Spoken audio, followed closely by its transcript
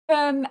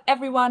Welcome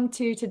everyone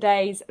to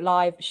today's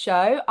live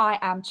show. I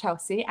am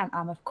Chelsea and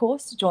I'm of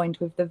course joined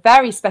with the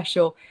very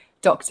special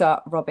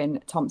Dr.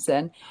 Robyn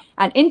Thompson.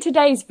 And in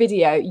today's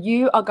video,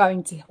 you are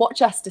going to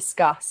watch us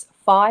discuss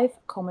 5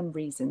 common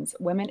reasons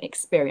women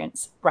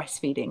experience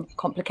breastfeeding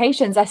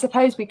complications. I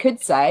suppose we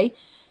could say,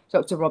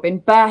 Dr. Robyn,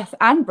 birth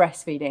and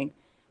breastfeeding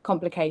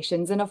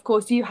complications. And of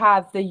course, you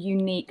have the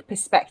unique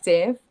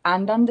perspective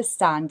and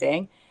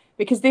understanding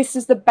because this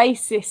is the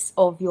basis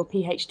of your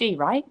PhD,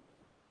 right?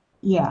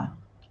 Yeah,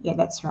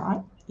 that's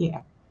right.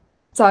 Yeah.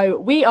 So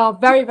we are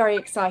very, very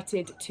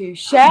excited to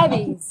share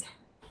these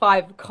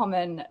 5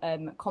 common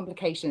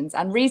complications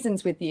and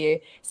reasons with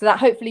you so that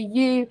hopefully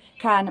you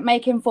can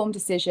make informed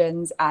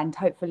decisions and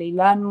hopefully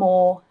learn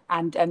more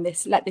and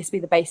let this be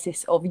the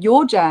basis of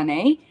your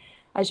journey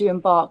as you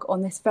embark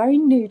on this very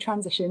new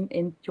transition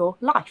in your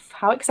life.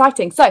 How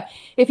exciting. So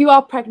if you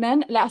are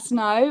pregnant, let us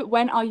know.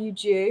 When are you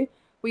due?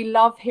 We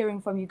love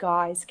hearing from you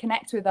guys.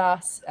 Connect with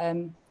us.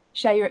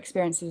 Share your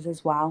experiences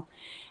as well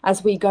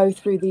as we go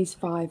through these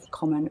 5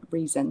 common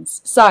reasons.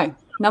 So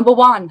number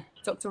 1,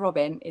 Dr.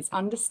 Robyn, is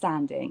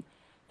understanding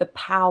the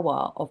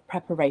power of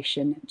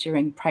preparation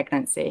during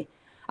pregnancy.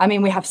 I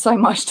mean, we have so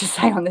much to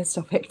say on this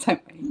topic,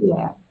 don't we?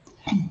 Yeah.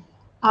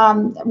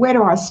 Where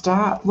do I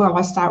start? Well,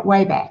 I start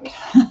way back,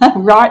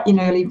 right in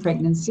early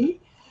pregnancy.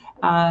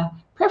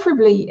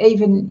 Preferably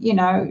even,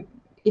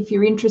 if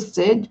you're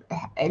interested,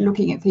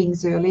 looking at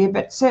things earlier,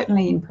 but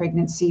certainly in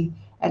pregnancy,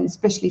 and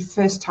especially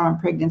first-time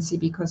pregnancy,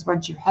 because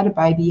once you've had a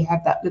baby, you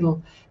have that little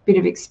bit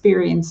of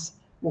experience,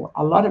 or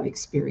a lot of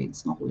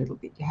experience, not a little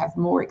bit. You have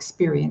more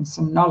experience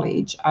and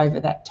knowledge over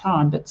that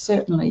time. But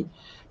certainly,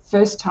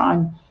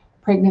 first-time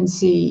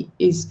pregnancy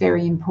is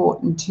very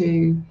important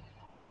to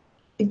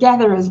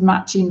gather as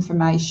much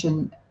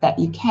information that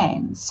you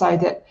can so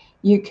that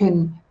you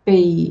can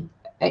be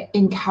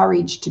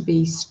encouraged to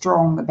be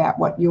strong about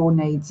what your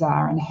needs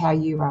are and how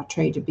you are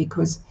treated,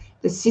 because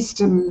the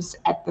systems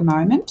at the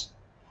moment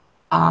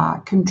are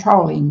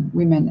controlling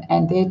women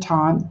and their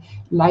time.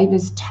 Labour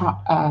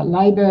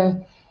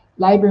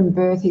and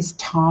birth is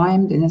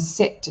timed in a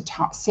set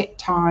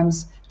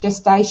times.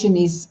 Gestation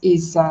is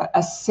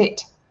a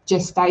set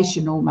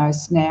gestation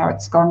almost now.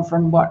 It's gone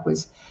from what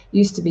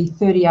used to be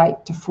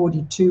 38 to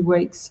 42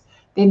 weeks,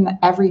 then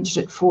averaged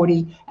at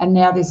 40, and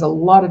now there's a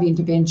lot of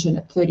intervention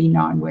at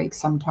 39 weeks,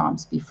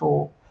 sometimes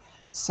before.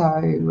 So,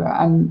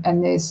 and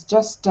there's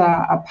just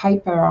a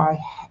paper, I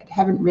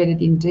haven't read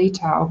it in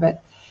detail,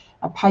 but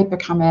a paper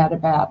come out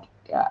about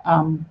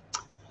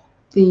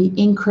the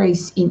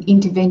increase in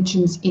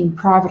interventions in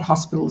private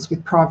hospitals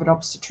with private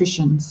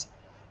obstetricians.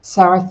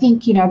 So I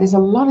think, there's a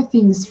lot of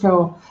things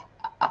for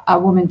a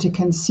woman to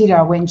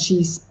consider when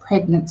she's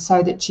pregnant,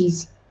 so that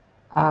she's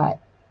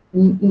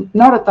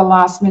not at the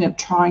last minute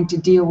trying to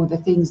deal with the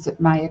things that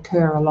may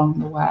occur along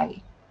the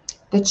way,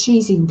 that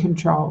she's in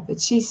control, that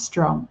she's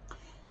strong,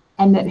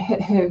 and that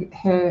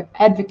her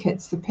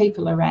advocates, the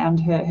people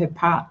around her, her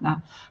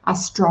partner, are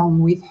strong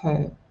with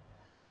her.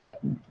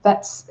 We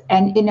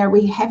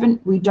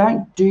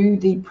don't do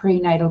the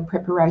prenatal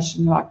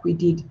preparation like we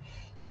did,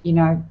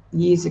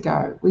 years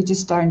ago. We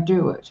just don't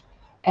do it.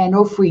 And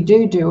if we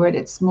do it,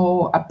 it's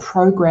more a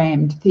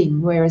programmed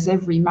thing, whereas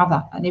every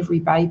mother and every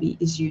baby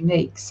is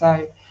unique.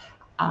 So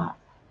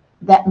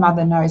that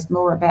mother knows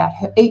more about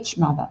her, each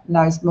mother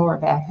knows more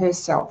about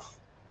herself,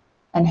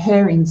 and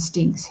her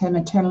instincts, her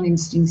maternal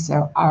instincts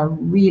are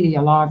really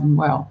alive and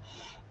well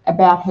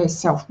about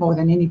herself more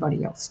than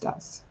anybody else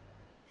does.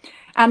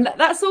 And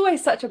that's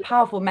always such a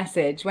powerful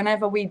message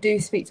whenever we do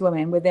speak to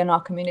women within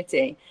our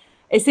community.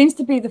 It seems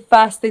to be the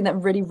first thing that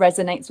really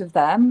resonates with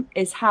them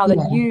is how that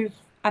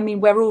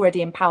we're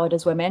already empowered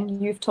as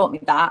women. You've taught me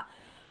that,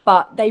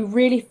 but they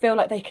really feel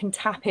like they can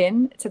tap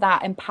in to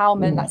that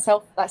empowerment,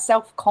 that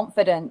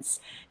self-confidence,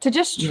 to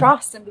just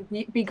trust and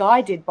be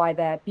guided by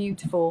their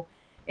beautiful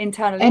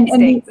internal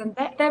instincts. And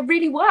they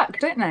really work,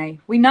 don't they?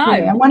 We know.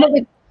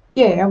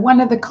 Yeah,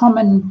 one of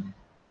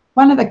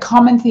the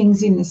common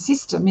things in the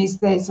system is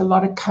there's a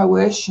lot of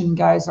coercion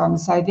goes on.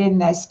 So then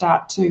they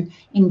start to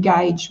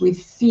engage with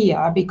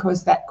fear,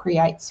 because that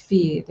creates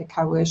fear. The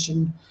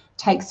coercion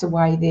takes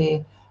away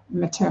their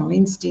maternal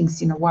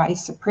instincts in a way,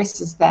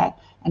 suppresses that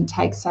and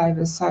takes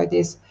over. So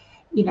there's,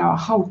 a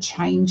whole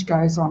change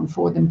goes on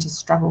for them to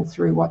struggle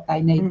through what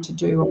they need to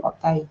do, or what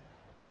they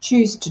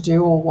choose to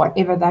do, or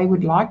whatever they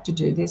would like to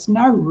do. There's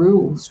no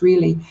rules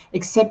really,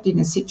 except in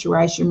a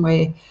situation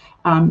where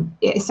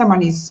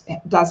someone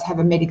does have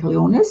a medical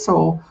illness,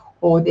 or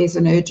there's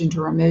an urgent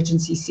or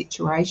emergency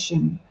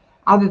situation.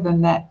 Other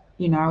than that,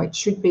 it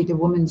should be the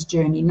woman's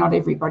journey, not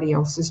everybody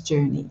else's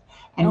journey.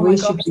 And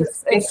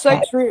it's so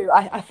true.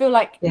 I feel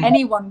like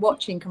anyone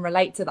watching can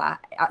relate to that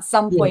at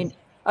some point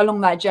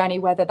along that journey,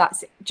 whether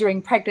that's during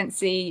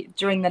pregnancy,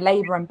 during the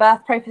labour and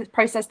birth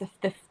process,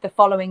 the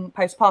following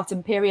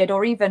postpartum period,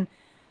 or even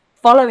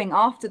following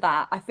after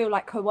that. I feel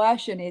like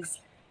coercion is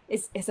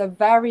a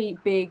very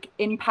big,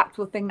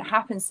 impactful thing that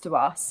happens to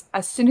us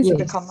as soon as we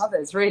become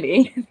mothers,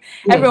 really.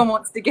 Everyone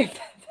wants to give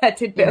their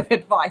tidbit of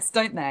advice,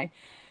 don't they?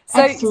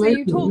 So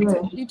Absolutely.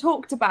 Yeah. you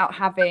talked about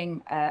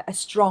having a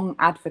strong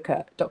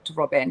advocate, Dr.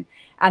 Robyn,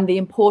 and the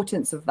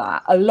importance of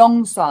that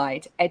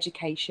alongside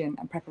education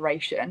and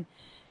preparation.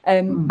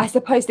 I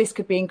suppose this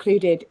could be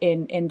included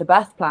in the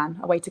birth plan,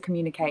 a way to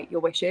communicate your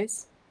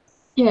wishes.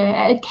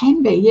 Yeah, it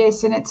can be,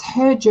 yes, and it's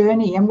her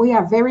journey, and we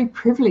are very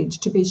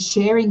privileged to be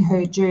sharing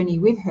her journey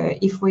with her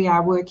if we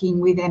are working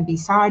with and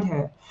beside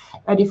her.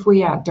 But if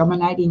we are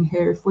dominating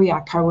her, if we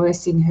are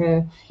coercing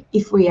her,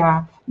 if we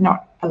are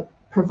not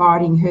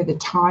providing her the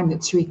time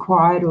that's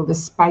required or the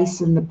space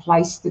and the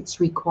place that's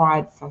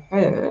required for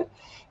her,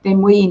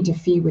 then we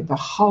interfere with the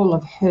whole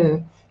of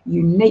her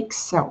unique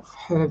self,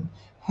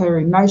 her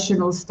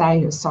emotional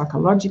state, her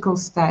psychological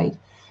state,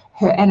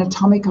 her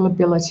anatomical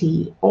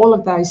ability, all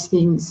of those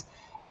things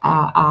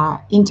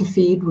are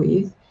interfered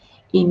with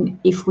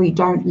if we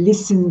don't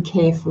listen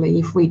carefully,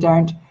 if we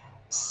don't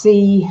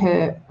see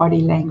her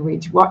body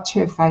language, watch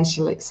her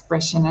facial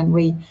expression, and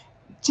we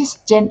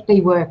just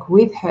gently work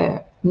with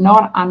her,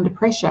 not under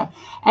pressure.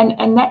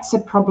 And that's a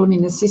problem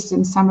in the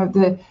system. Some of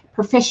the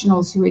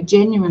professionals who are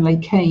genuinely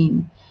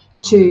keen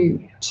to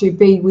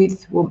be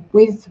with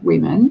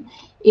women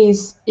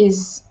is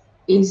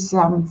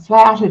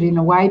flouted in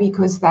a way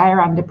because they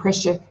are under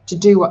pressure to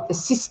do what the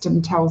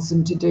system tells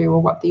them to do or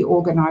what the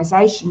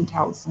organisation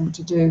tells them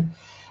to do.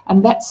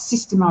 And that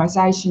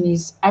systemisation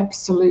is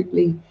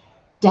absolutely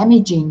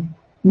damaging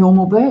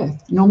normal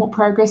birth, normal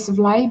progress of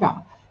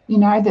labour. You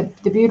know,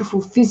 the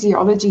beautiful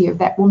physiology of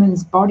that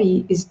woman's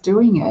body is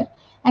doing it.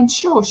 And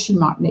sure, she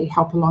might need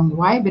help along the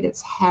way, but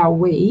it's how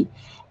we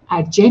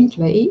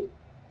gently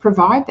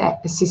provide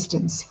that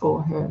assistance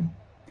for her.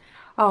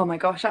 Oh my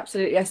gosh,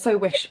 absolutely. I so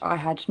wish I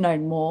had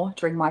known more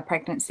during my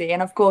pregnancy.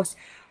 And of course,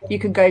 you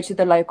can go to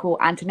the local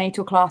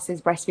antenatal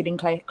classes,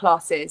 breastfeeding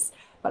classes.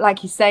 But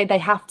like you say, they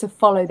have to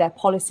follow their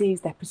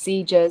policies, their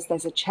procedures.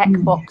 There's a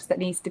checkbox that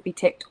needs to be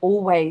ticked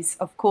always.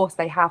 Of course,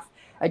 they have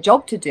a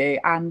job to do.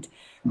 And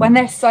when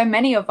there's so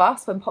many of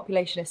us, when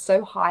population is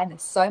so high and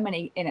there's so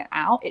many in and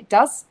out, it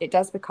does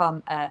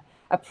become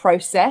a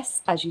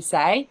process, as you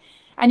say.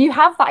 And you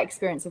have that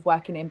experience of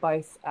working in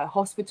both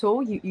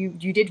hospital. You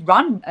did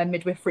run a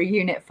midwifery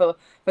unit for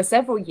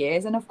several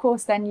years. And of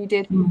course, then you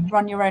did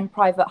run your own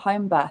private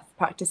home birth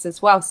practice as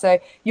well. So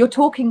you're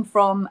talking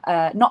from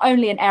not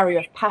only an area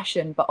of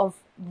passion, but of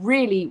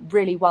really,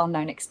 really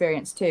well-known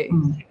experience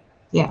too.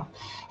 Yeah.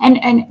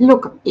 And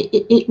look,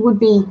 it would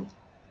be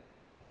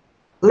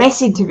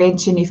less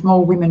intervention if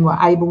more women were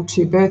able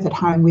to birth at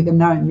home with a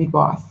known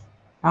midwife,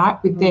 right?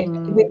 With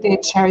their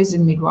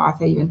chosen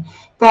midwife even.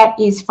 That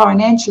is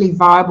financially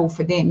viable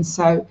for them.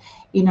 So,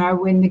 you know,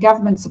 when the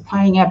governments are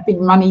paying out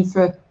big money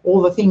for all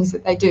the things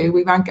that they do,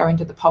 we won't go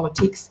into the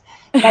politics,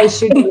 they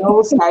should be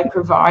also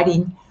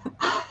providing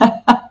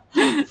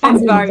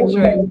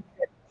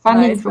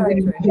funding for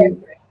women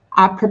who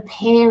are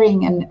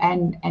preparing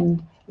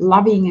and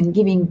loving and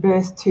giving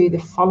birth to the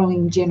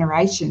following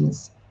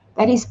generations.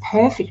 That is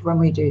perfect when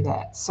we do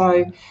that.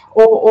 So,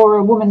 or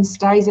a woman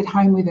stays at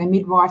home with her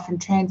midwife and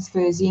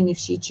transfers in if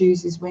she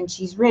chooses when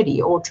she's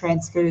ready, or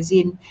transfers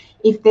in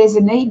if there's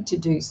a need to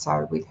do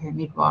so with her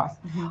midwife.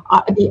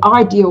 The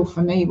ideal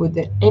for me would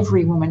that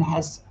every woman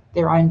has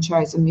their own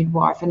chosen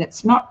midwife, and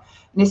it's not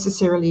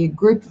necessarily a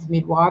group of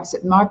midwives.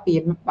 It might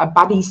be a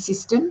buddy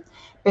system,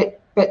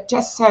 but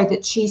just so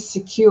that she's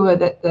secure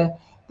that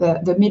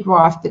the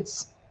midwife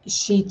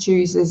she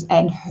chooses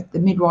and the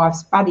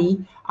midwife's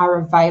buddy are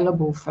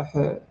available for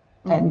her.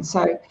 And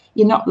so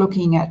you're not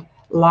looking at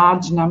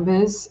large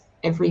numbers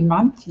every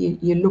month.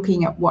 You're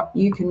looking at what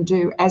you can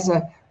do as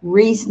a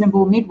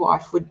reasonable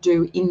midwife would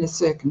do in the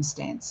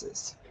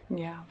circumstances.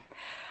 Yeah.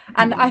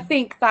 And I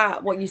think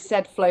that what you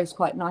said flows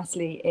quite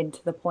nicely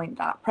into the point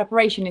that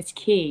preparation is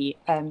key,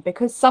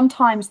 because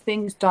sometimes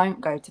things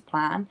don't go to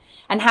plan,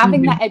 and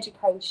having that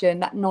education,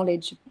 that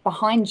knowledge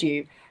behind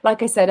you,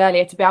 like I said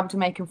earlier, to be able to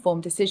make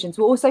informed decisions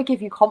will also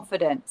give you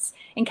confidence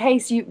in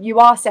case you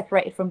are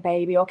separated from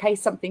baby, or in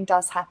case something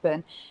does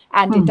happen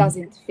and it does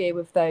interfere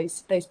with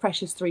those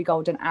precious 3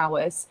 golden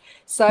hours.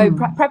 So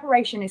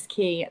preparation is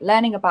key,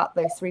 learning about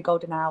those 3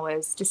 golden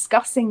hours,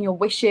 discussing your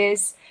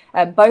wishes,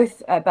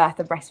 both birth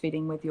and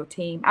breastfeeding with your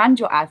team and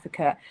your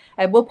advocate.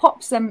 We'll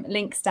pop some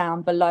links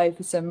down below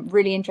for some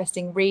really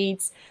interesting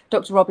reads.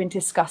 Dr. Robyn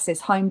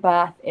discusses home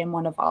birth in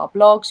one of our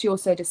blogs. She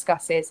also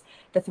discusses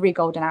the 3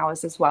 golden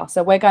hours as well.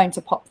 So we're going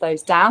to pop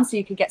those down so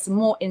you can get some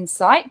more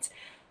insight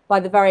by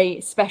the very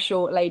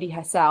special lady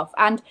herself.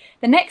 And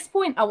the next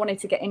point I wanted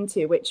to get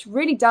into, which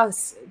really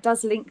does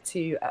link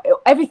to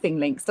everything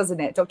links, doesn't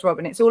it, Dr.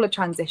 Robyn? It's all a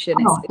transition.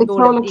 It's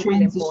all a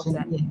transition.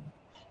 Important. Yeah.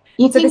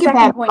 You think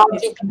about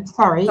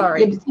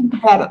you think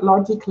about it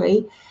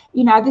logically.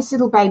 You know, this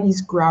little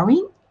baby's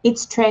growing.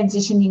 It's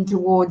transitioning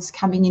towards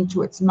coming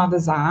into its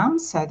mother's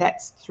arms. So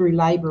that's through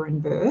labour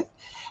and birth.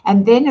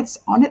 And then it's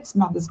on its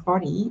mother's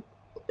body.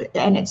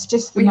 And it's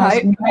just the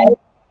most...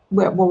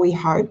 Well, we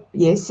hope,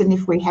 yes. And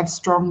if we have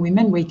strong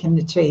women, we can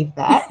achieve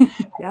that.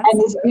 Yes. And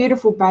this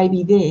beautiful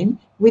baby then,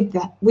 with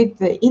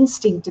the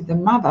instinct of the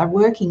mother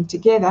working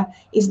together,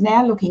 is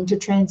now looking to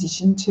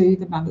transition to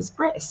the mother's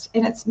breast.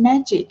 And it's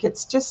magic.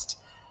 It's just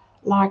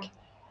like,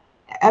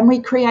 and we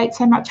create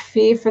so much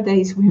fear for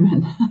these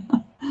women.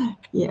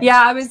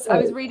 Yeah, I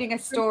was reading a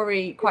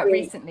story quite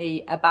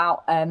recently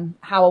about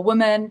how a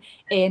woman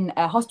in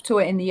a hospital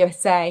in the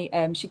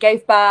USA, she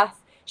gave birth.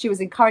 She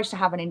was encouraged to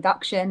have an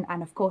induction,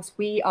 and of course,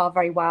 we are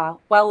very well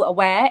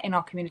aware in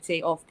our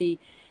community of the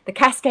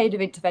cascade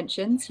of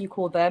interventions, you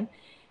call them.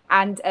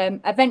 And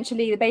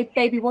eventually, the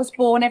baby was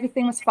born.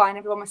 Everything was fine.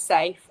 Everyone was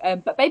safe.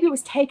 But baby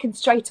was taken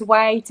straight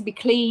away to be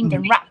cleaned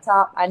and wrapped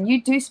up. And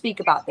you do speak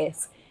about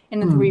this in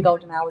the 3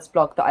 Golden Hours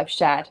blog that I've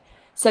shared.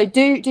 So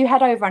do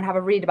head over and have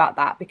a read about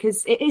that,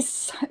 because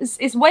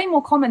it's way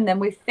more common than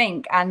we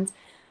think. And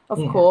of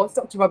course,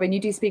 Dr. Robyn, you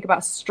do speak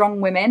about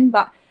strong women,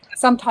 but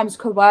sometimes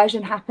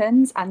coercion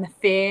happens and the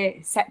fear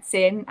sets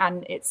in,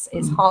 and it's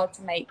hard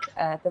to make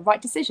the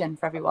right decision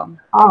for everyone.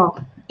 Oh,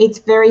 it's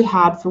very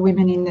hard for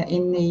women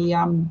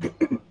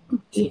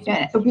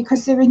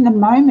because they're in the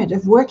moment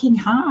of working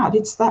hard.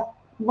 It's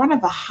one of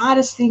the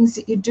hardest things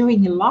that you do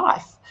in your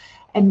life.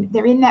 And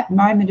they're in that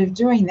moment of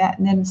doing that,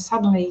 and then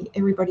suddenly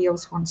everybody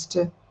else wants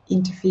to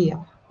interfere.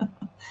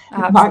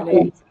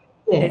 Absolutely.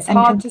 It's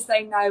hard to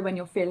say no when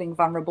you're feeling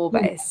vulnerable,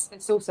 but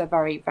it's also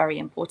very, very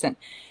important.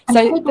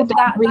 So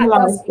that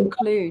does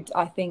include,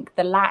 I think,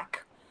 the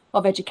lack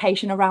of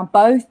education around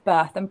both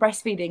birth and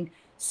breastfeeding.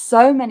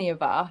 So many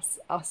of us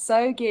are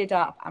so geared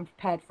up and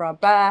prepared for our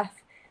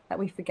birth that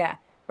we forget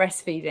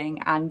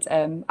breastfeeding.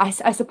 And I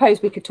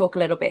suppose we could talk a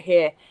little bit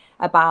here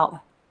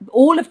about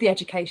all of the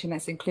education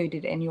that's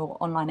included in your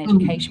online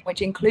education,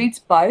 which includes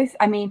both.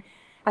 I mean,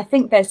 I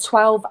think there's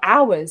 12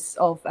 hours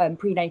of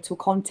prenatal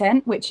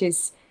content, which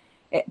is,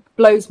 it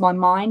blows my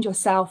mind.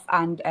 Yourself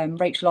and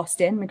Rachel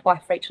Austin,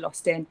 midwife Rachel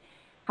Austin,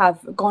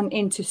 have gone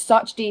into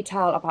such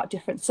detail about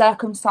different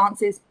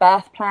circumstances,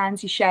 birth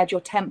plans. You shared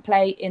your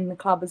template in the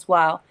club as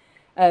well.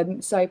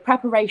 So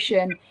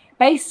preparation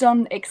based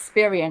on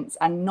experience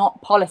and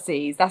not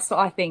policies. That's what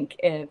I think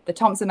the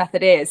Thompson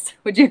Method is.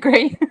 Would you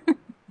agree?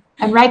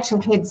 And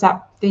Rachel heads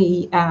up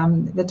the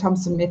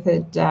Thompson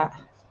Method.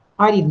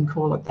 I didn't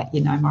call it that,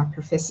 my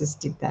professors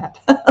did that.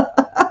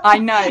 I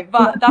know,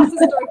 but that's a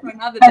story for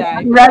another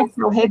day.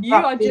 Rachel heads you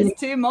are just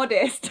too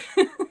modest.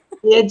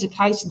 The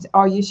education.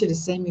 Oh, you should have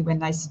seen me when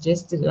they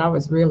suggested it. I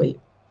was really.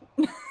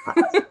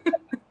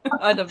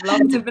 I'd have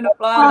loved to have been a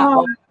fly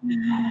on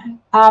that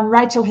one.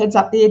 Rachel heads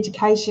up the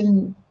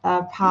education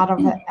part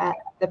of it,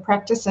 the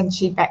practice, and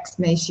she backs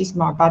me. She's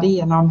my buddy,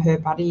 and I'm her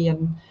buddy,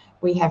 and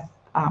we have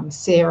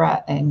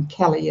Sarah and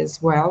Kelly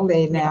as well.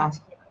 They're now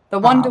the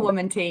Wonder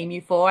Woman team, you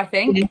four, I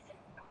think. Yeah.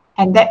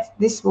 And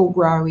this will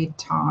grow in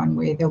time,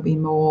 where there'll be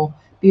more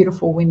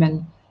beautiful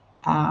women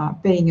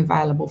being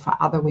available for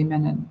other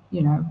women,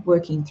 and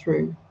working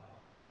through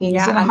things.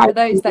 Yeah, and for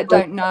those that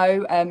don't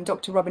know,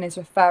 Dr. Robyn is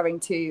referring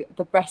to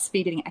the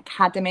Breastfeeding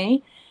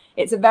Academy.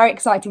 It's a very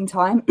exciting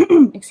time,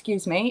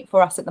 excuse me,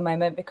 for us at the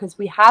moment, because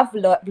we have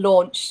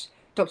launched,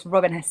 Dr.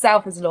 Robyn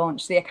herself has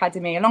launched the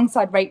Academy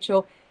alongside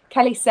Rachel,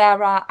 Kelly,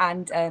 Sarah,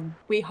 and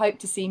we hope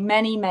to see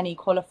many, many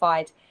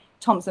qualified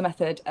Thompson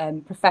Method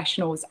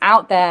professionals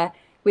out there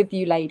with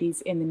you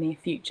ladies in the near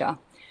future.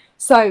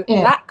 So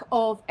lack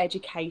of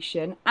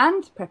education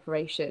and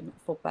preparation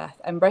for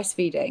birth and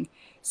breastfeeding.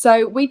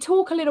 So we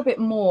talk a little bit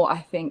more, I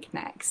think,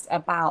 next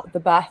about the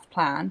birth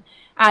plan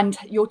and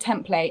your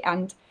template.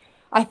 And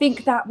I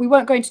think that we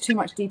won't go into too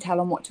much detail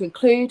on what to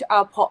include.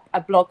 I'll pop a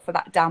blog for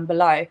that down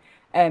below.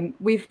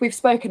 We've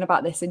spoken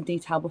about this in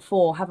detail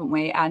before, haven't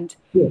we? And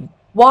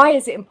why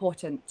is it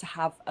important to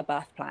have a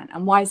birth plan,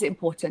 and why is it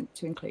important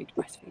to include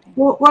breastfeeding?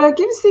 Well, it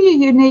gives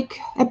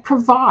it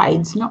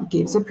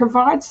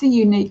provides the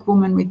unique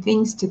woman with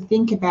things to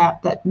think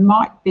about that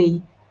might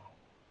be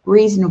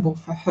reasonable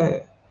for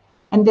her.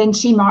 And then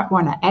she might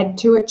want to add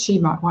to it. She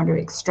might want to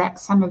extract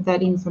some of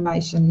that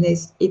information.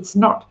 It's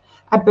not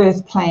a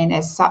birth plan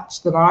as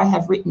such that I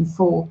have written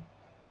for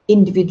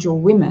individual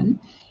women.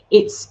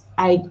 It's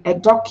a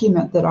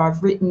document that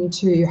I've written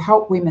to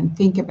help women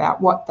think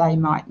about what they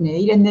might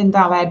need, and then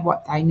they'll add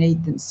what they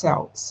need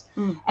themselves.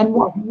 And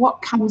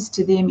what comes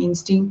to them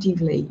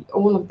instinctively,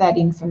 all of that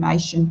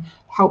information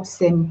helps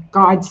them,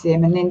 guides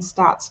them, and then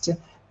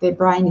their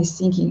brain is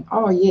thinking,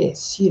 oh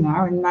yes,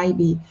 and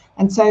maybe.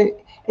 And so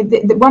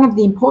one of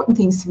the important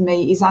things for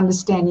me is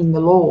understanding the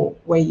law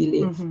where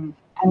you live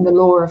and the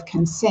law of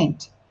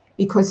consent,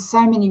 because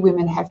so many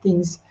women have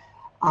things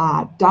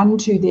done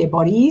to their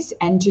bodies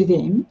and to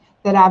them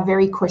that are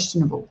very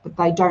questionable, but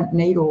they don't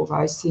need all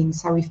those things.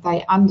 So if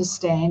they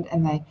understand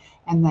and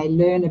they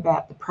learn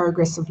about the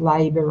progress of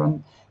labour,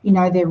 and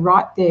they're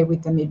right there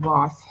with the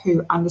midwife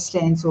who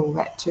understands all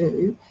that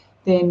too,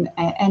 then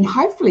and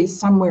hopefully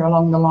somewhere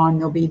along the line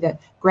there'll be the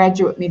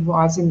graduate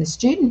midwives and the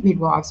student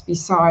midwives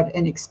beside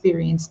an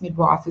experienced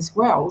midwife as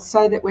well,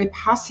 so that we're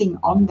passing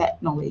on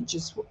that knowledge.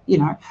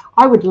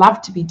 I would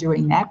love to be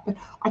doing that, but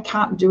I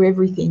can't do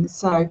everything,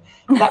 so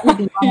that would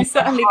be you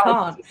certainly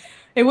can't.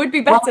 It would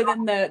be better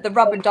than the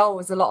rubber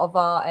dolls a lot of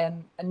our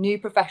new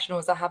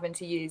professionals are having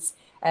to use.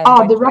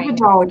 The rubber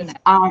dolls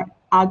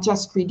are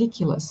just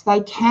ridiculous.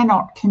 They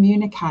cannot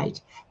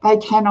communicate. They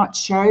cannot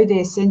show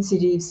their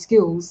sensitive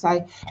skills.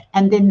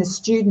 And then the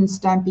students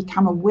don't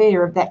become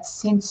aware of that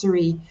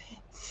sensory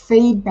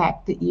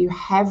feedback that you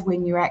have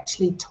when you're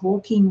actually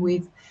talking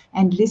with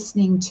and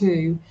listening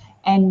to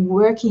and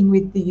working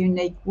with the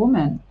unique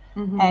woman.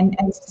 Mm-hmm.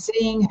 and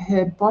seeing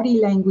her body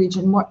language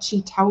and what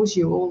she tells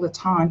you all the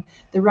time.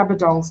 The rubber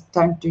dolls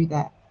don't do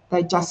that.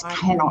 They just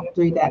cannot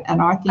do that.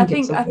 And I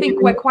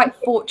think we're quite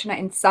fortunate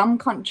in some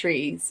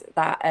countries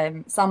that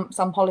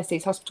some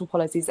policies, hospital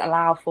policies,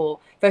 allow for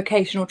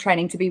vocational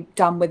training to be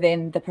done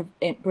within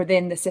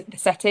the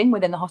setting,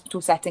 within the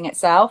hospital setting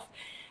itself.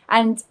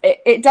 And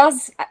it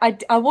does.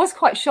 I was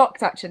quite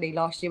shocked actually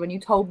last year when you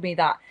told me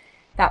that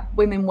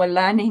women were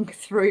learning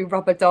through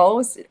rubber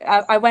dolls.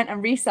 I went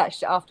and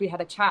researched it after we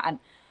had a chat, and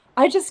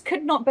I just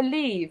could not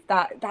believe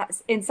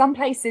that's in some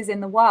places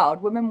in the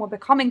world, women were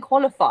becoming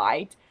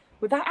qualified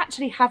without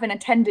actually having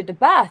attended a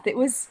birth.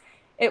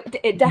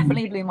 It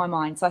definitely blew my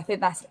mind. So I think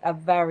that's a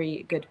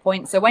very good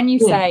point. So when you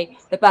say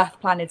the birth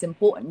plan is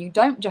important, you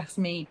don't just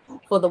mean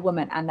for the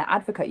woman and the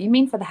advocate, you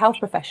mean for the health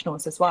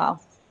professionals as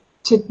well.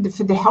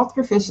 For the health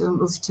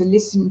professionals to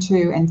listen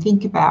to and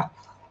think about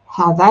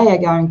how they are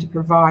going to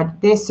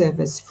provide their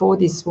service for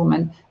this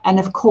woman, and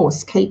of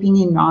course keeping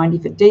in mind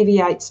if it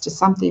deviates to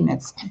something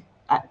that's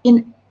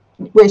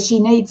where she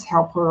needs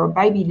help or a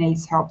baby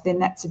needs help, then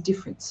that's a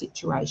different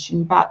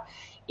situation. But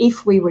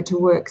if we were to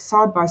work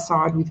side by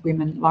side with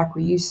women like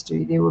we used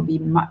to, there would be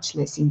much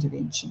less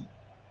intervention,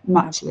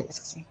 much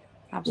less.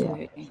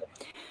 Absolutely.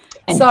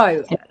 Yeah.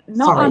 So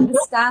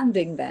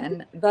understanding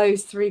then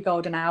those 3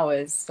 golden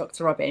hours,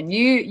 Dr. Robyn,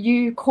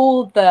 you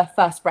call the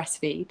first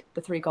breastfeed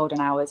the 3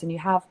 golden hours, and you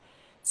have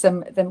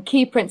some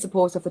key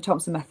principles of the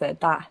Thompson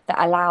method that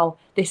allow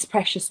this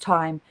precious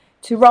time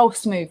to roll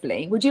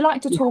smoothly. Would you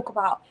like to talk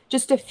about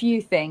just a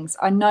few things?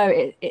 I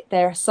know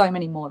there are so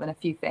many more than a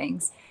few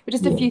things, but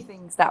just a few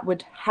things that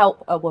would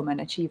help a woman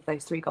achieve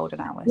those 3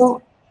 golden hours.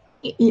 Well,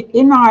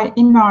 in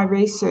my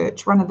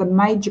research, one of the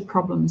major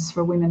problems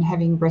for women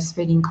having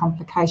breastfeeding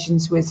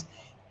complications was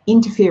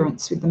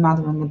interference with the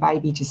mother and the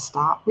baby to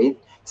start with,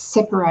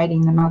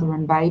 separating the mother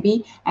and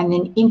baby, and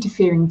then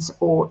interference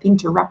or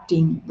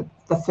interrupting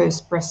the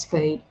first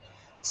breastfeed.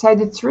 So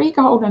the 3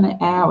 golden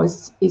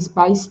hours is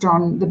based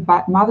on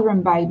the mother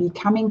and baby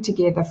coming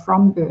together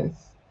from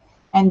birth,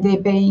 and they're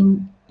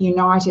being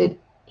united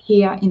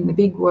here in the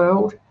big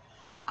world,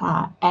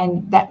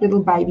 and that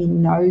little baby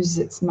knows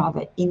its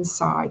mother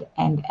inside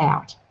and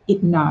out.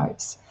 It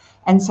knows.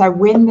 And so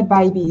when the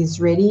baby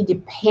is ready,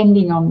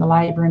 depending on the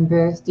labour and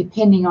birth,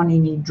 depending on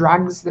any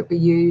drugs that were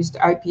used,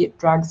 opiate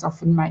drugs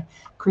often may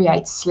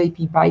create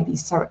sleepy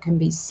babies, so it can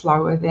be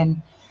slower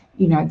than,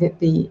 that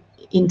the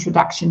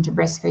introduction to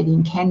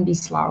breastfeeding can be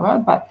slower.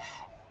 But,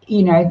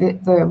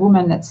 the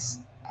woman that's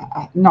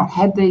not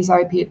had these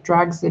opiate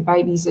drugs, their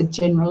babies are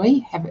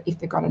generally, if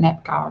they've got an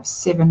APGAR of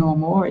 7 or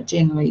more, are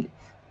generally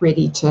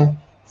ready to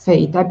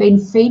feed. They've been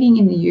feeding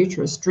in the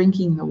uterus,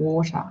 drinking the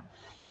water,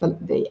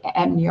 the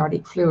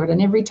amniotic fluid,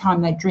 and every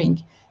time they drink,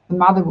 the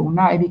mother will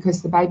know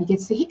because the baby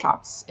gets the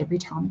hiccups every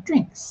time it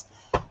drinks.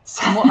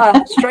 So, what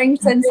a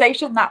strange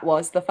sensation that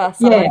was the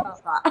first time I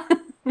felt that.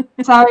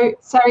 So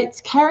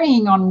it's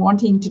carrying on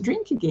wanting to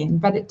drink again,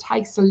 but it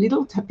takes a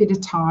little bit of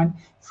time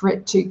for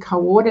it to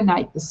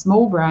coordinate the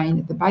small brain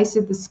at the base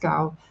of the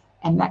skull,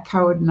 and that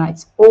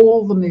coordinates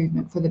all the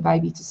movement for the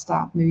baby to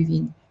start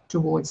moving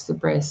towards the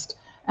breast.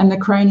 And the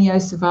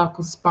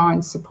craniocervical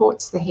spine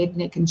supports the head,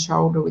 neck and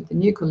shoulder with the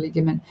nuchal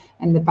ligament,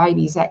 and the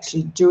baby is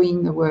actually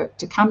doing the work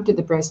to come to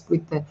the breast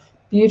with the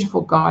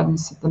beautiful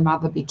guidance of the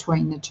mother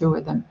between the two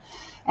of them.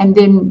 And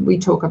then we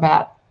talk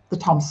about the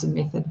Thompson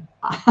method.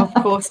 Of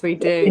course we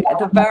do.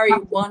 The very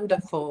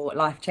wonderful,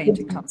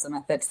 life-changing Thompson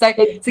method. So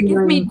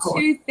give me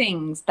 2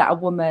 things that a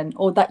woman,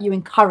 or that you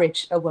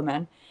encourage a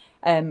woman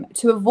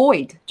to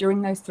avoid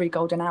during those 3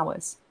 golden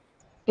hours.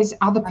 Is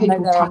other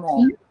people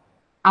touching.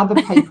 Other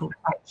people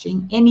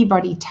touching,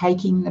 anybody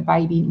taking the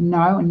baby,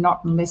 no, and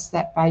not unless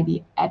that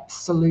baby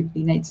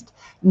absolutely needs it.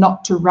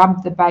 Not to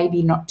rub the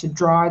baby, not to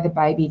dry the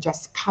baby,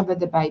 just cover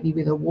the baby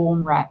with a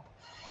warm wrap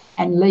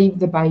and leave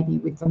the baby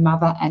with the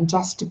mother and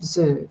just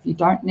observe. You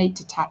don't need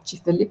to touch.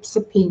 If the lips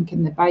are pink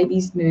and the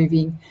baby's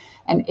moving,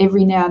 and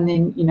every now and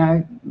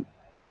then,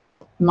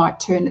 might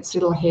turn its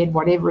little head,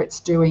 whatever it's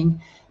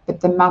doing, but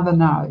the mother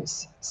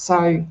knows.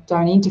 So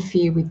don't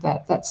interfere with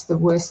that. That's the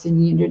worst thing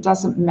you do. It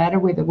doesn't matter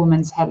whether the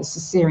woman's had a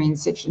cesarean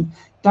section.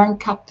 Don't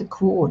cut the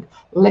cord.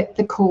 Let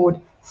the cord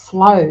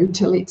flow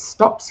till it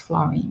stops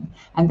flowing.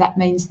 And that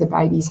means the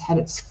baby's had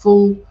its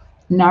full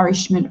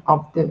nourishment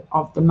of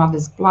the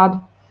mother's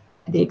blood,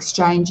 the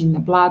exchange in the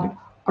blood,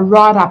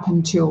 right up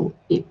until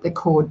the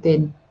cord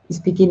then is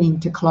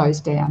beginning to close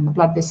down. The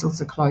blood vessels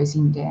are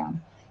closing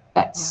down.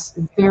 That's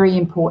very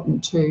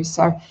important too.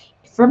 So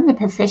from the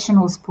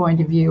professional's point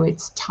of view,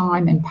 it's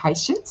time and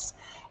patience.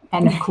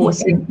 And of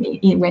course,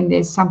 when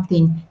there's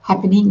something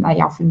happening, they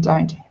often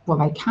don't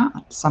well, they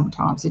can't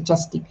sometimes. It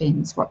just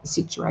depends what the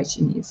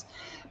situation is.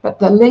 But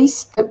the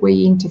least that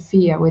we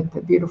interfere with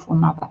the beautiful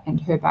mother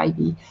and her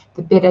baby,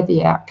 the better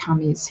the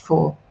outcome is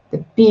for the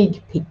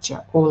big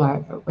picture all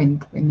over when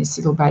this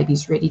little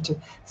baby's ready to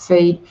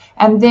feed.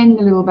 And then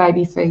the little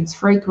baby feeds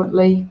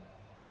frequently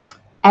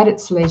at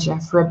its leisure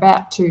for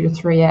about 2 to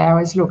 3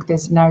 hours. Look,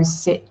 there's no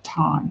set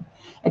time.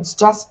 It's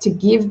just to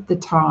give the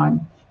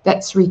time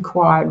that's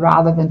required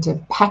rather than to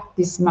pack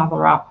this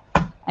mother up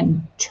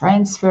and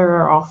transfer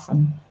her off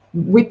and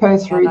whip her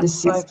through the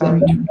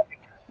system.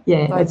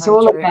 It's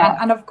all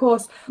about. And of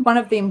course, one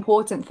of the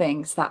important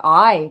things that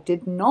I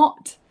did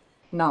not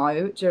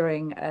know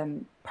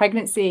during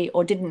pregnancy,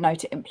 or didn't know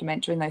to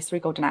implement during those 3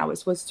 golden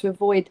hours, was to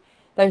avoid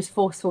those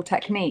forceful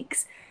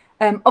techniques.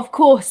 Of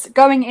course,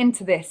 going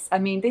into this, I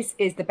mean, this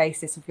is the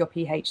basis of your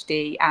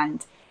PhD.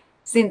 And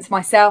since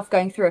myself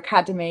going through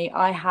academy,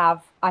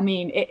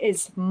 it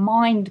is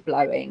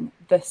mind-blowing,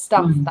 the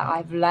stuff that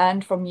I've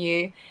learned from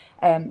you,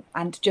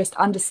 and just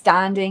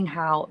understanding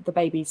how the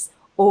baby's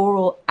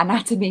oral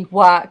anatomy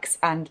works,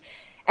 and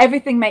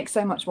everything makes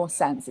so much more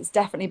sense. It's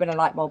definitely been a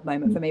light bulb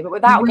moment for me. But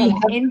without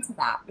going into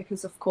that,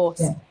 because of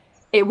course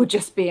it would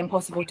just be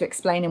impossible to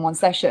explain in one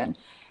session.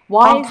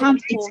 I can't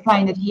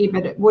explain it here,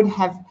 but it would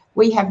have.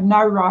 We have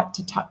no right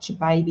to touch a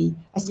baby,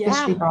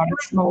 especially by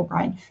a small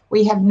brain.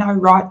 We have no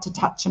right to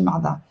touch a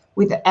mother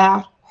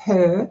without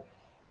her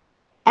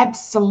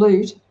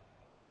absolute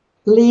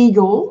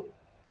legal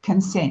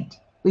consent.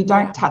 We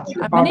don't touch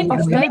her body. Many of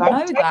us don't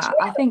know that.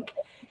 I think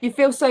you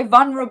feel so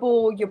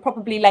vulnerable. You're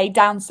probably laid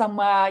down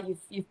somewhere.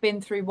 You've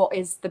been through what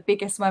is the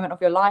biggest moment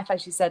of your life,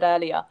 as you said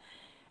earlier.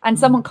 And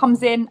someone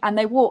comes in and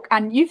they walk.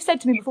 And you've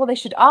said to me before they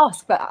should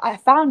ask, but I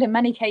found in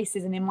many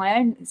cases, and in my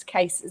own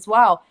case as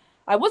well,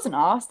 I wasn't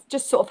asked, it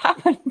just sort of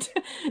happened.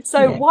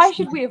 So why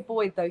should we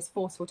avoid those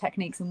forceful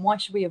techniques, and why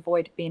should we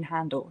avoid being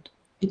handled?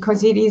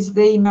 Because it is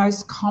the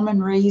most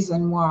common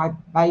reason why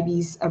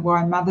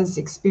mothers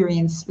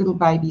experience little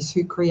babies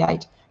who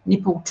create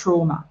nipple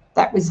trauma.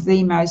 That was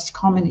the most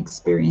common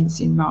experience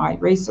in my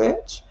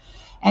research.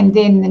 And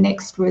then the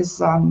next was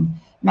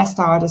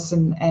mastitis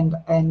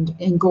and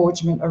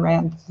engorgement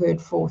around the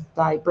 3rd, 4th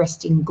day,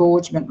 breast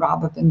engorgement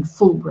rather than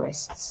full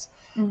breasts.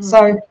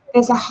 So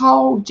there's a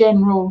whole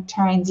general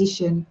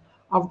transition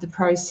of the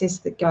process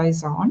that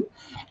goes on.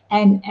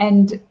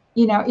 And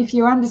you know, if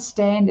you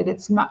understand it,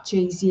 it's much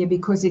easier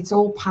because it's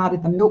all part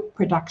of the milk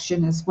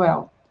production as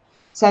well.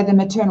 So the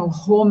maternal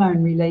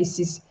hormone release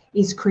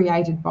is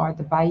created by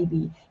the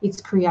baby.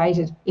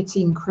 It's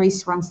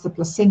increased once the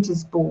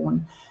placenta's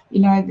born. You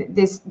know,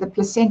 the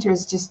placenta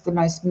is just the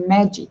most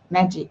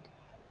magic.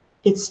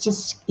 It's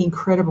just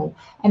incredible.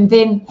 And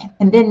then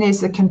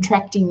there's the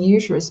contracting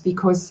uterus,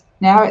 because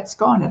now it's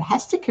gone. It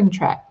has to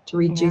contract to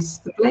reduce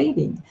the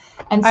bleeding.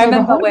 And so I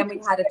remember when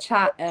we had a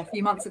chat a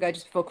few months ago,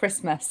 just before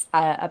Christmas,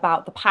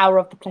 about the power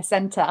of the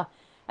placenta.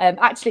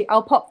 Actually,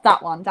 I'll pop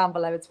that one down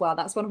below as well.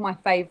 That's one of my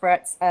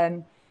favourites.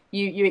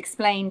 You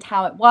explained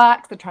how it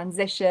works, the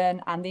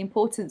transition, and the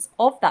importance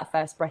of that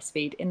first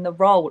breastfeed in the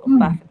role of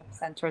birth at the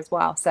placenta as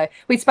well. So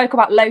we spoke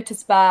about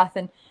lotus birth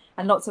and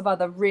lots of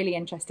other really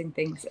interesting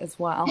things as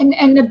well.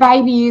 And the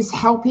baby is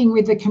helping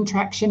with the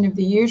contraction of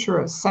the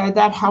uterus, so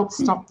that helps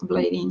stop the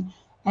bleeding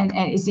and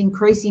is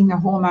increasing the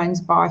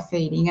hormones by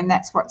feeding, and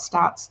that's what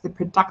starts the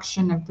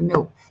production of the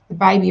milk. The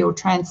baby will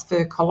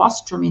transfer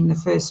colostrum in the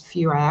first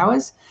few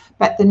hours,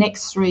 but the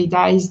next 3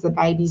 days the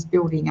baby's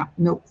building up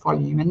milk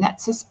volume, and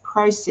that's a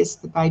process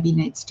the baby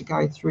needs to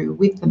go through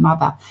with the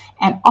mother.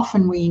 And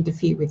often we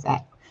interfere with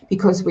that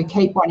because we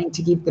keep wanting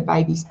to give the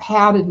babies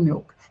powdered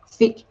milk,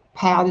 thick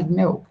powdered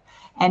milk.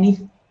 And if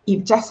you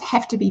just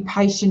have to be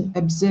patient,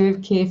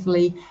 observe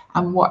carefully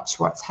and watch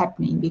what's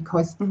happening,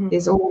 because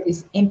there's all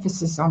this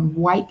emphasis on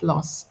weight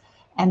loss,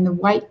 and the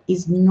weight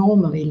is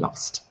normally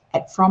lost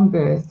from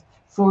birth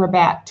for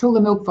about till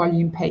the milk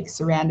volume peaks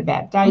around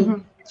about day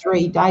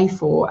 3, day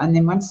 4, and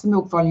then once the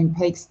milk volume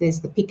peaks, there's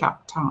the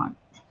pickup time.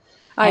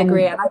 I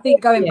agree. And I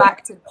think going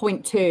back to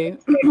point 2,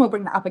 we'll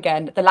bring that up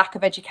again, the lack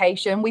of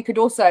education. We could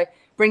also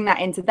bring that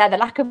into there, the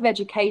lack of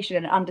education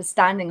and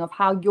understanding of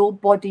how your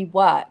body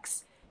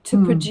works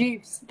to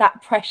produce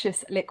that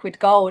precious liquid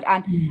gold,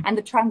 and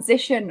the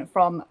transition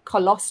from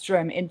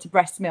colostrum into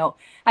breast milk.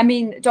 I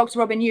mean, Dr.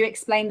 Robyn, you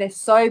explained this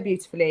so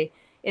beautifully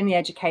in the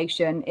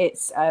education.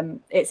 It's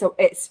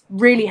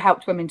really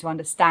helped women to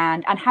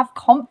understand and have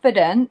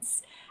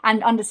confidence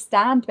and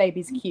understand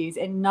baby's cues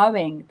in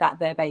knowing that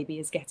their baby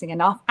is getting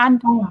enough,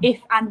 and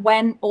if and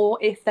when, or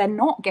if they're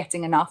not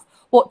getting enough,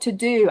 what to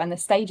do and the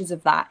stages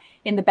of that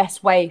in the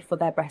best way for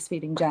their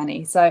breastfeeding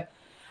journey. So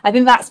I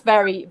think that's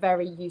very,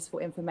 very useful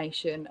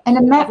information. And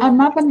a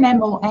mother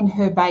mammal and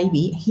her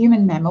baby,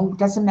 human mammal,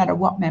 doesn't matter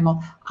what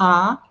mammal,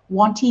 are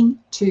wanting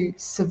to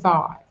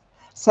survive.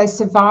 So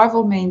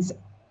survival means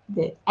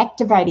they're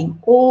activating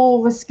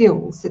all the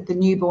skills that the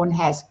newborn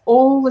has,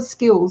 all the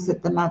skills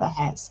that the mother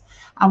has.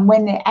 And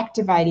when they're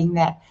activating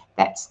that,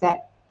 that's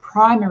that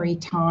primary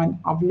time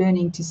of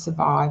learning to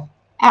survive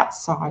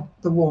outside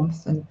the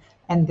warmth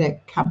and the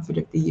comfort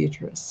of the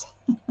uterus.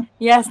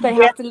 Yes, they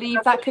have to leave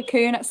that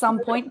cocoon at some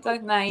point,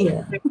 don't they?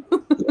 Yeah.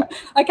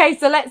 Okay,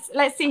 so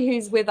let's see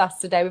who's with us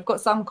today. We've got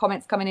some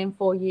comments coming in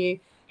for you,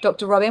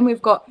 Dr. Robyn.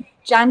 We've got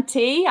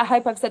Janti. I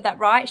hope I've said that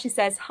right. She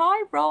says,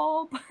 "Hi,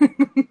 Rob."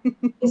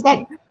 Is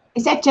that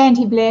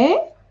Janty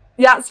Blair?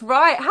 That's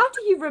right. How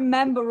do you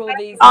remember all these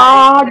names?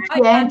 Oh, Hi,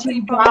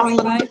 Janty, darling.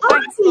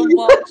 Thanks for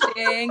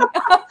watching.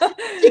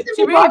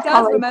 She really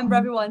does remember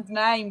everyone's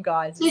name,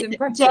 guys. It's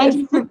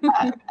impressive.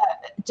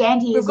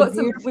 Janty is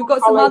we've got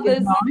some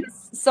others.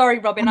 Sorry,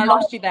 Robyn, I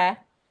lost you there.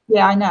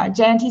 Yeah, I know.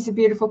 Janty's a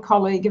beautiful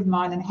colleague of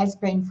mine and has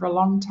been for a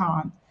long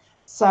time.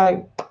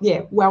 So,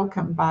 yeah,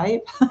 welcome,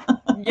 babe.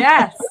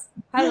 Yes.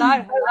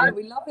 Hello.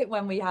 We love it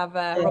when we have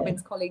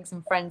Robyn's colleagues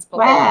and friends.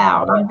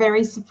 Wow, I'm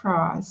very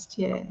surprised.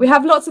 Yeah. We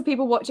have lots of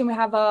people watching. We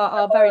have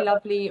our very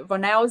lovely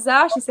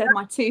Ronelza. She said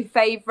my two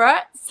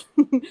favourites.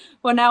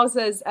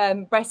 Ronelza's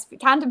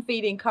tandem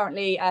feeding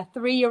currently a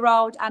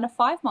 3-year-old and a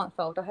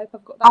 5-month-old. I hope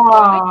I've got that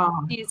right.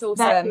 She is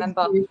also a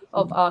member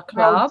of our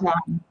club. Well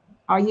done.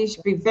 Oh, you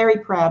should be very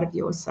proud of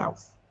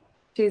yourself.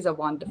 She's a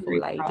wonderful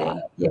lady.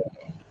 Proud. Yeah.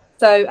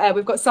 So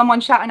we've got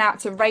someone shouting out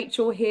to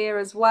Rachel here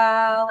as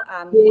well.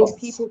 We've got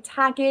people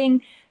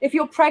tagging. If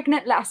you're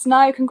pregnant, let us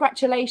know.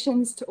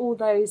 Congratulations to all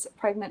those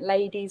pregnant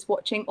ladies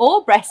watching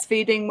or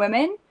breastfeeding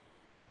women.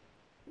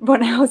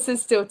 Everyone else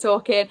is still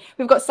talking.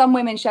 We've got some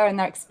women sharing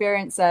their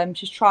experience.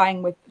 She's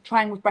trying with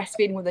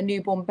breastfeeding with a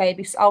newborn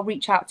baby. So I'll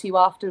reach out to you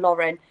after,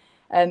 Lauren.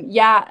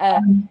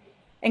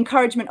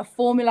 Encouragement of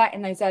formula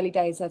in those early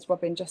days, as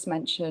Robyn just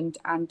mentioned.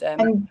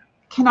 And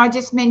can I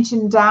just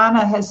mention,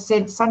 Dana has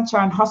said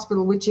Sunshine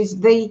Hospital, which is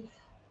the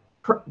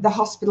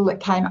hospital that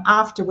came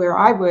after where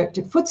I worked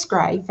at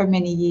Footscray for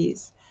many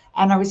years,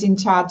 and I was in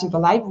charge of the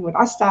labour ward.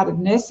 I started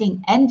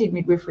nursing and did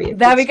midwifery at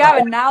There we go,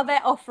 and now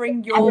they're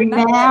offering your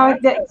method. Now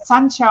that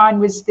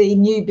Sunshine was the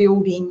new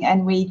building,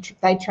 and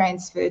they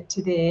transferred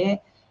to there,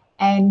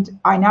 and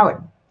I know it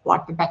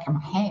like the back of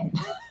my hand.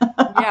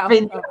 Yeah,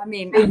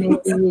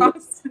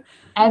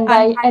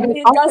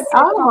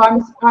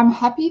 I'm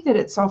happy that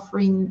it's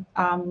offering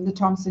the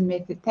Thompson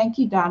Method. Thank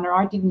you, Dana.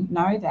 I didn't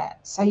know that.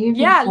 So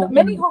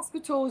many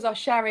hospitals are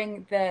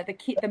sharing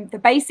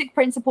the basic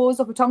principles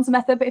of the Thompson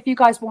Method. But if you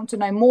guys want to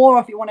know more, or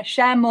if you want to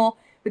share more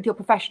with your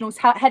professionals,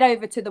 head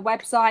over to the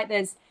website.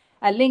 There's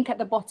a link at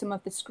the bottom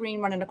of the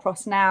screen running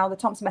across now, the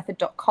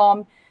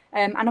thompsonmethod.com.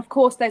 And of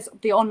course, there's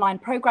the online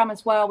program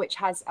as well, which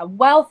has a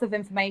wealth of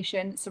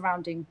information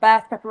surrounding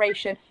birth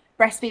preparation,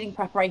 breastfeeding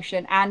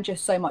preparation, and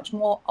just so much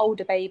more.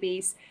 Older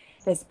babies.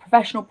 There's a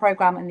professional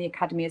program in the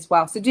academy as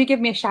well. So do give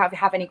me a shout if you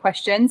have any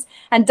questions.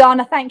 And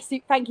Dana, thank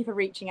you for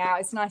reaching out.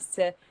 It's nice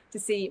to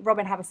see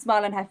Robyn have a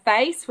smile on her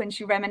face when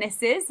she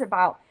reminisces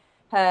about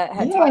her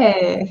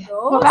time.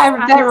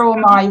 Well,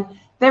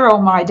 they're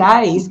all my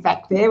days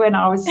back there when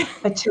I was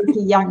a cheeky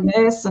young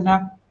nurse and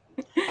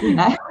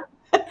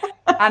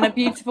and a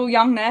beautiful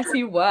young nurse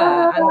you were.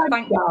 And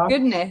thank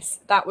goodness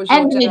that was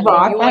your journey. You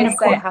always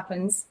say it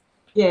happens.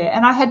 Yeah,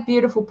 and I had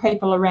beautiful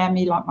people around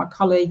me, like my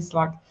colleagues,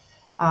 like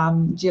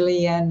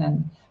Gillian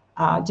and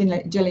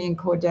Gillian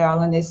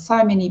Cordell, and there's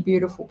so many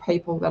beautiful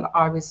people that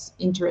I was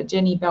into.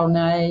 Jenny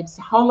Belnaves,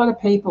 a whole lot of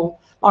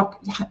people. Like,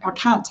 I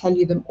can't tell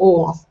you them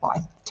all off by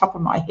the top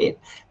of my head,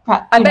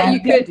 but I bet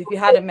you could if you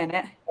had a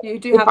minute. You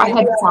do have.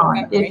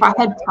 If I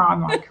had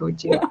time, I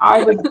could. Yeah,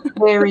 I was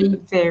very,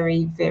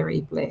 very,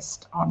 very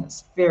blessed.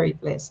 Honest, very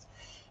blessed.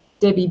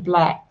 Debbie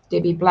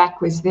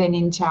Black was then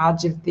in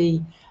charge of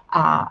the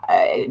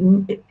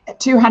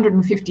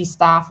 250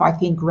 staff, I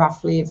think,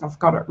 roughly, if I've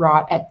got it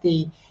right, of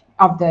the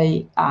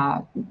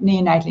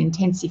neonatal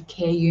intensive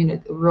care unit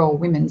at the Royal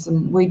Women's,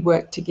 and we'd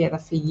worked together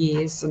for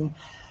years, and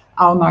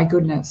oh my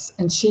goodness,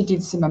 and she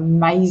did some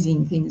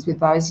amazing things with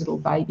those little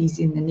babies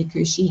in the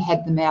NICU. She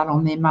had them out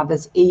on their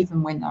mothers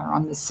even when they were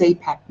on the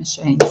CPAP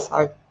machine.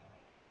 So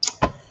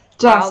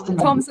the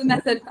Thompson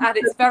Method at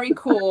its very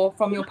core,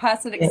 from your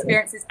personal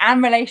experiences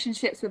and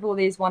relationships with all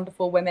these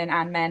wonderful women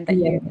and men that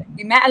you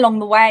met along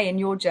the way in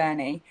your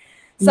journey.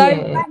 So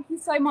thank you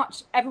so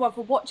much, everyone,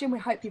 for watching. We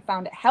hope you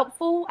found it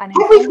helpful. And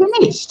have we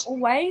finished?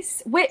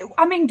 Always.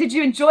 I mean, did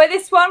you enjoy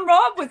this one,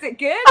 Rob? Was it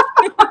good?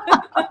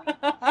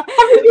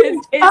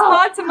 It's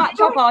hard to match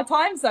up our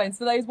time zones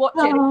for those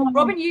watching.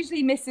 Robyn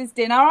usually misses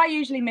dinner. I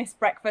usually miss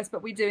breakfast,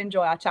 but we do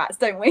enjoy our chats,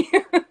 don't we?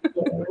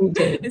 We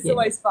do. It's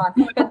always fun.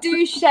 But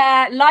do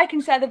like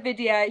and share the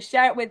video.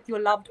 Share it with your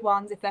loved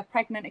ones if they're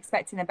pregnant,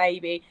 expecting a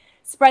baby.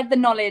 Spread the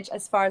knowledge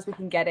as far as we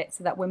can get it,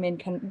 so that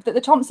that the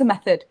Thompson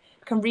Method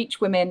can reach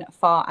women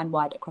far and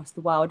wide across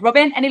the world.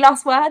 Robyn, any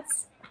last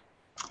words?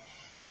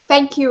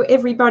 Thank you,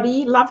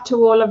 everybody. Love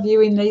to all of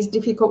you in these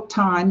difficult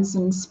times,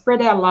 and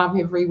spread our love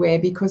everywhere,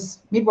 because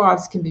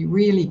midwives can be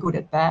really good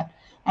at that.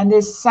 And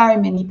there's so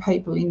many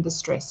people in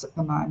distress at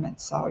the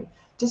moment. So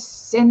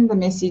just send the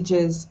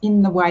messages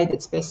in the way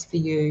that's best for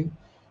you,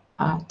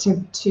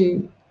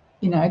 to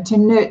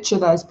nurture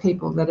those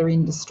people that are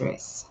in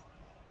distress.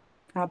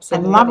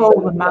 Absolutely. And love all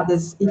the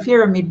mothers. If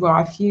you're a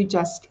midwife, you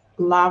just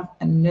love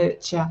and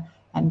nurture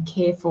and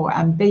care for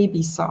and be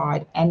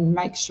beside, and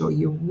make sure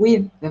you're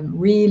with them,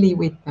 really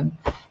with them,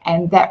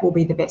 and that will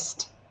be the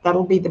best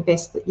that'll be the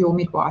best that your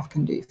midwife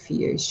can do for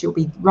you. She'll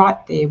be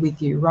right there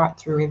with you right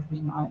through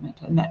every moment,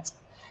 and that's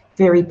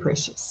very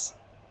precious.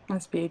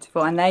 That's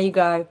beautiful. And there you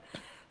go.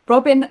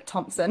 Robyn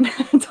Thompson,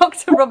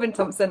 Dr. Robyn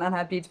Thompson, and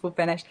her beautiful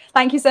finish.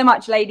 Thank you so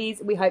much, ladies.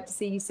 We hope to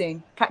see you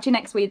soon. Catch you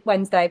next week,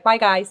 Wednesday. Bye,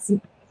 guys.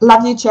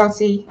 Love you,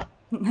 Chelsea.